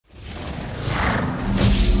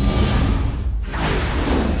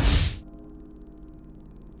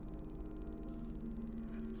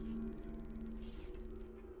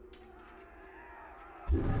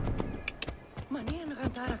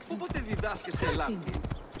Από πότε διδάσκεσαι Λάτιν?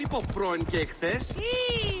 Είπα πρώην και εχθές.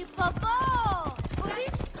 Παπά!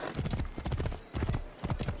 Μπορείς...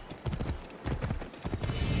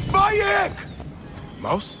 Bayek!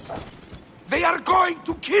 Mouse? They are going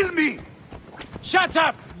to kill me! Shut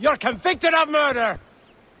up! You're convicted of murder!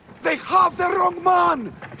 They have the wrong man!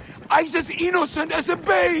 I's as innocent as a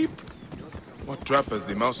babe! What trap has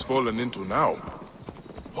the mouse fallen into now?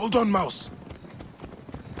 Hold on, mouse.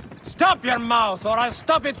 Stop your mouth, or I'll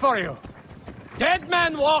stop it for you! Dead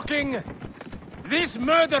man walking! This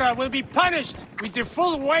murderer will be punished with the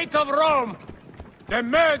full weight of Rome! The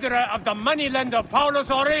murderer of the moneylender Paulus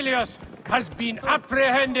Aurelius has been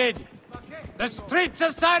apprehended! The streets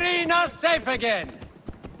of Cyrene are safe again!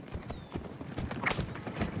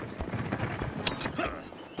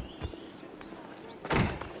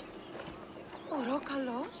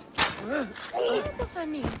 Καλός. Είναι το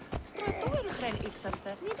φανί. Στρατού ελχρέν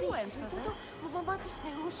ύψαστε. Πού έμφατε. Ο μπαμπά τους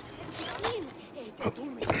θεούς. Εσύν.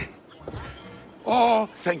 Επιτούμες. Oh,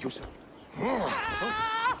 thank you, sir.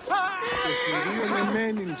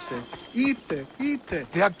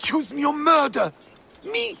 They accuse me of murder.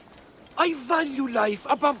 Me, I value life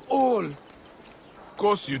above all. Of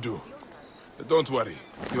course you do. But don't worry.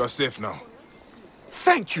 You are safe now.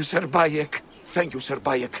 Thank you, Sir Bayek. Thank you, Sir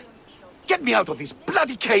Bayek. Get me out of this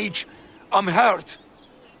bloody cage. I'm hurt.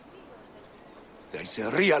 There's a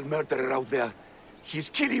real murderer out there. He's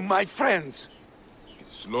killing my friends.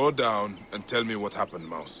 Slow down and tell me what happened,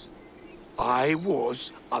 Mouse. I was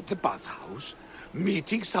at the bathhouse,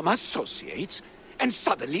 meeting some associates, and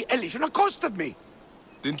suddenly a legion accosted me.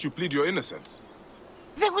 Didn't you plead your innocence?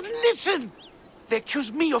 They wouldn't listen. They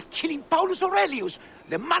accused me of killing Paulus Aurelius,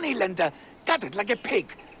 the moneylender, gutted like a pig.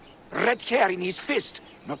 Red hair in his fist,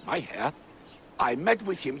 not my hair. I met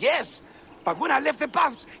with him, yes, but when I left the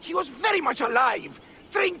baths, he was very much alive,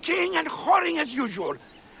 drinking and whoring as usual.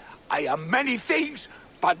 I am many things,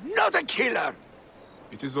 but not a killer.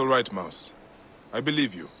 It is all right, Mouse. I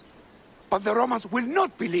believe you. But the Romans will not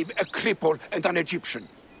believe a cripple and an Egyptian.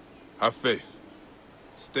 Have faith.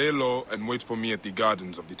 Stay low and wait for me at the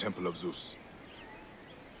gardens of the Temple of Zeus.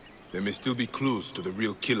 There may still be clues to the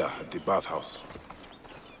real killer at the bathhouse.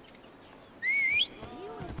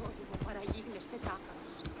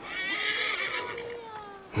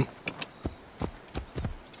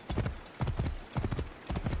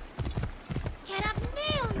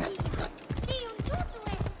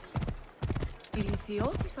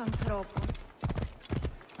 Ηλικιώτης ανθρώπων.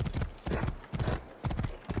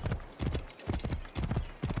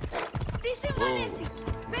 Τι συμβολέστη!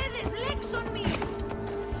 Παιδες, λέξον μη!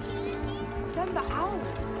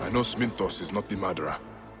 I know Sminthos is not the murderer,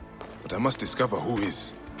 but I must discover who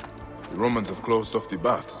is. The Romans have closed off the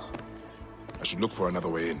baths. I should look for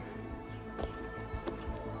another way in.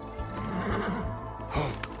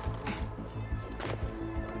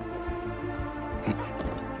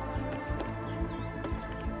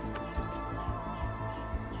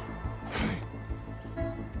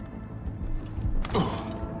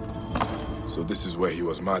 So this is where he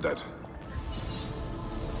was murdered.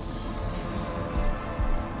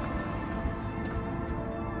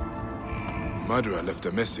 The murderer left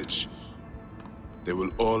a message. They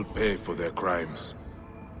will all pay for their crimes.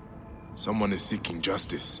 Someone is seeking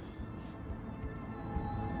justice.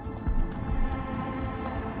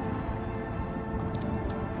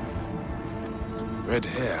 Red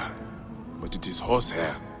hair, but it is horse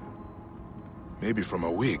hair. Maybe from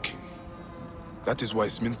a wig. That is why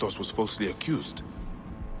Sminthos was falsely accused.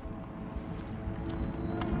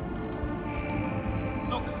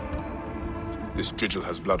 This strigil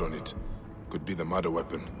has blood on it. Could be the murder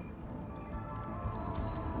weapon.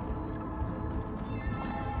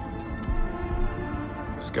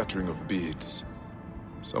 A scattering of beads.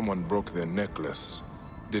 Someone broke their necklace.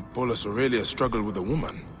 Did Paulus Aurelius struggle with a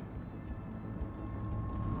woman?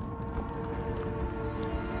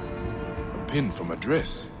 A pin from a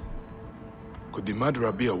dress. Could the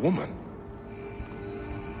murderer be a woman?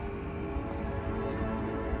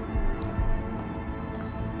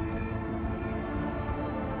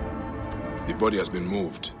 The body has been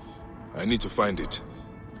moved. I need to find it.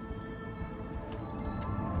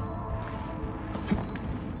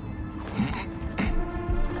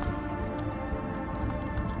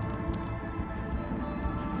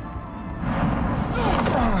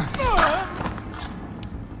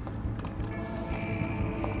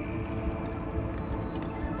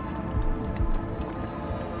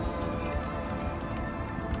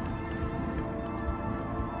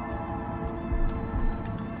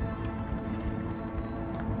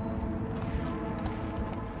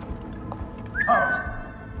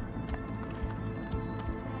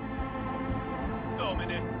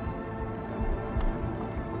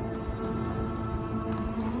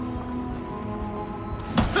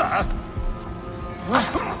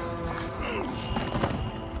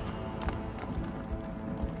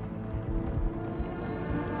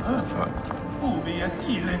 Ubi est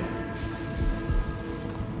ille?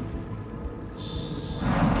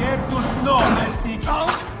 Certus non est Tikar?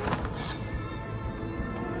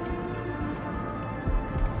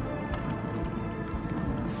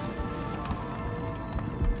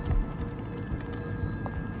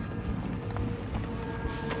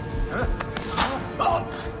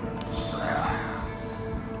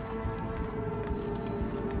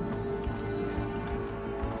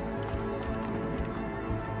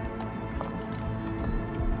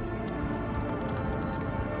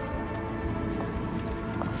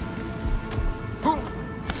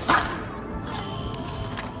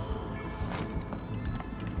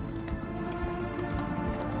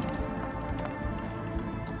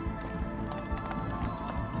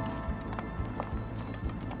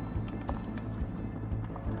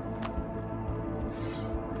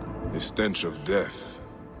 The stench of death.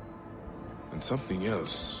 And something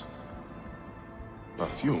else.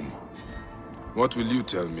 Perfume. What will you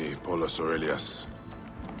tell me, Paulus Aurelius?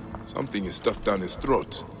 Something is stuffed down his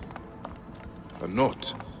throat. A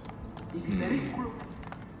note.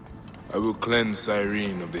 I will cleanse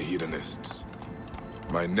Cyrene of the hedonists.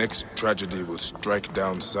 My next tragedy will strike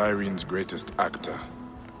down Cyrene's greatest actor,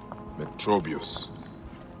 Metrobius.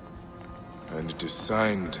 And it is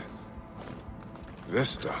signed...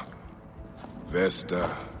 Vesta. Vesta.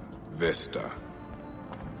 Vesta.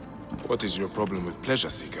 What is your problem with pleasure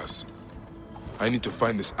seekers? I need to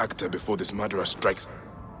find this actor before this murderer strikes.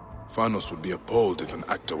 Phanos would be appalled if an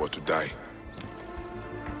actor were to die.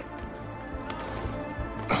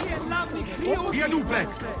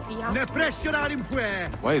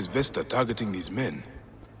 Why is Vesta targeting these men?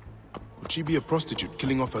 Would she be a prostitute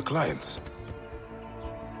killing off her clients?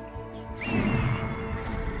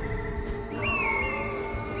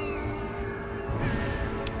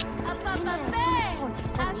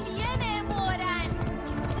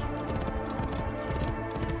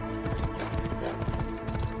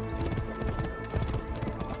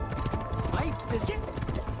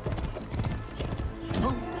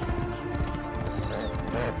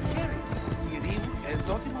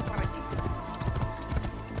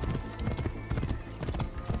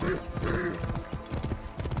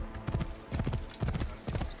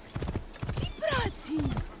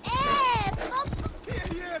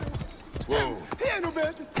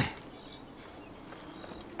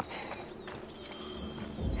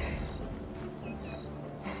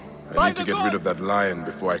 I need to get rid of that lion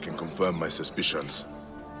before I can confirm my suspicions.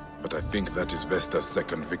 But I think that is Vesta's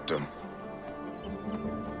second victim.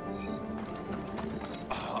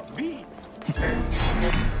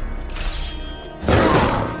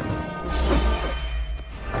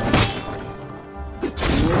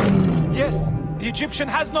 Yes, the Egyptian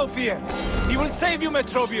has no fear. He will save you,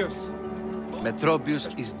 Metrobius.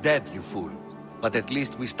 Metrobius is dead, you fool. But at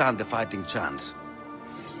least we stand a fighting chance.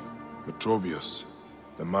 Metrobius,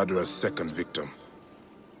 the murderer's second victim.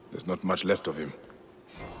 There's not much left of him.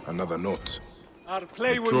 Another note. Our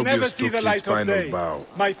play will Metrobius never see took the his light of final day. bow.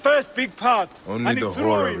 My first big part. Only and the it's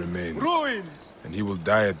horror ruin. remains. Ruin! And he will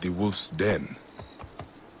die at the Wolf's Den.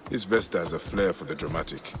 This Vesta has a flair for the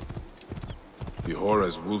dramatic. The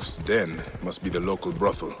horror's Wolf's Den must be the local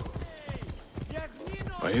brothel.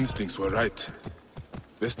 My instincts were right.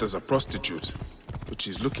 Vesta's a prostitute, but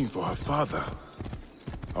she's looking for her father.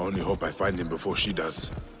 I only hope I find him before she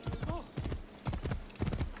does.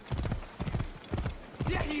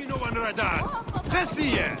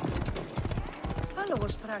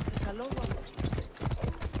 Άλογος πράξης, αλόγο.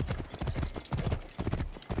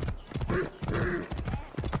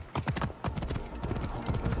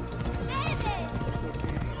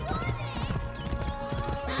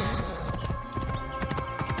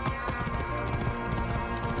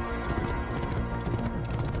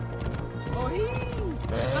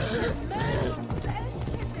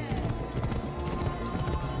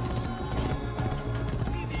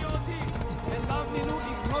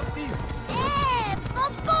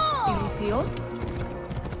 Ηλίθιο.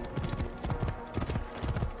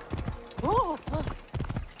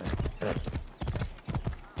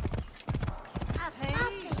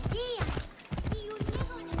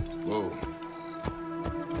 Whoa.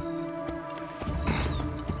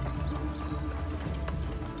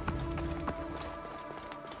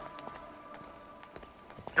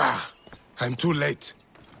 Ah, I'm too late.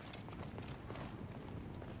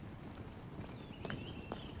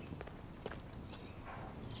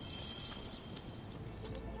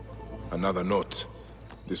 Another note.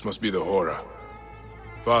 This must be the horror.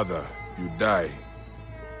 Father, you die.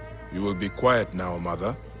 You will be quiet now,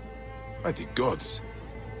 mother. By the gods,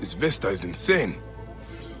 this Vesta is insane.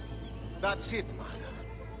 That's it, Mother.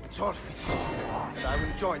 It's all finished. And I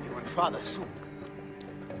will join you and Father soon.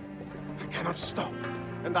 I cannot stop,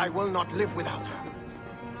 and I will not live without her.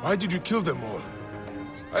 Why did you kill them all?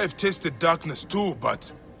 I have tasted darkness too,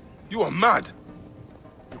 but you are mad.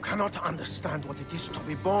 You cannot understand what it is to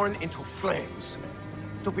be born into flames.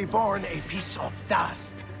 To be born a piece of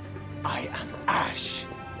dust. I am ash.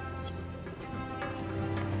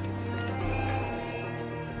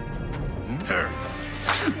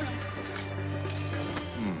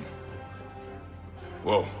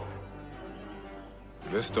 Whoa.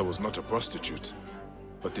 Vesta was not a prostitute,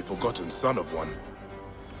 but the forgotten son of one.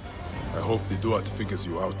 I hope the Duat figures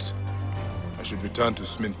you out. I should return to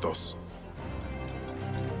Sminthos.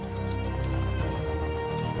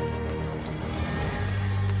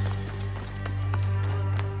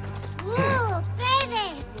 Ooh,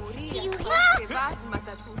 babies! Do you hear?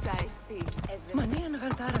 Μανία να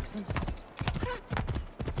γαρτάραξαν.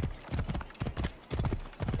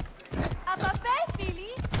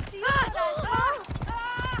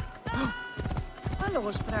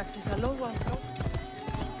 Άλογος πράξης, αλόγου ανθρώπου.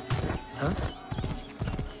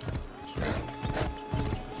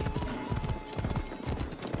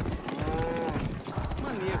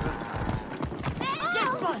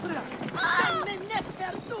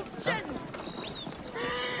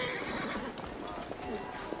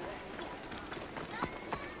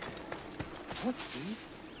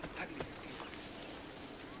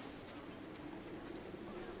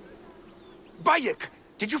 Bayek,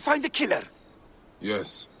 did you find the killer?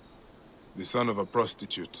 Yes. The son of a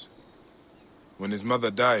prostitute. When his mother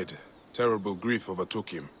died, terrible grief overtook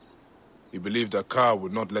him. He believed Akar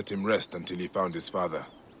would not let him rest until he found his father.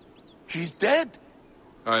 He's dead?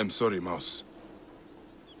 I am sorry, Mouse.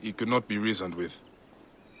 He could not be reasoned with.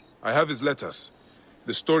 I have his letters.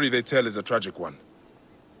 The story they tell is a tragic one.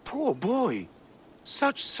 Poor boy.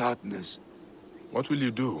 Such sadness. What will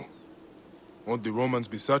you do? Won't the Romans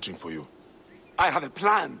be searching for you? I have a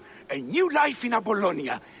plan. A new life in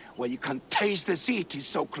Apollonia, where you can taste the sea. It is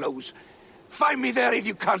so close. Find me there if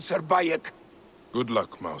you can, Sir Bayek. Good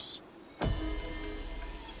luck, Mouse.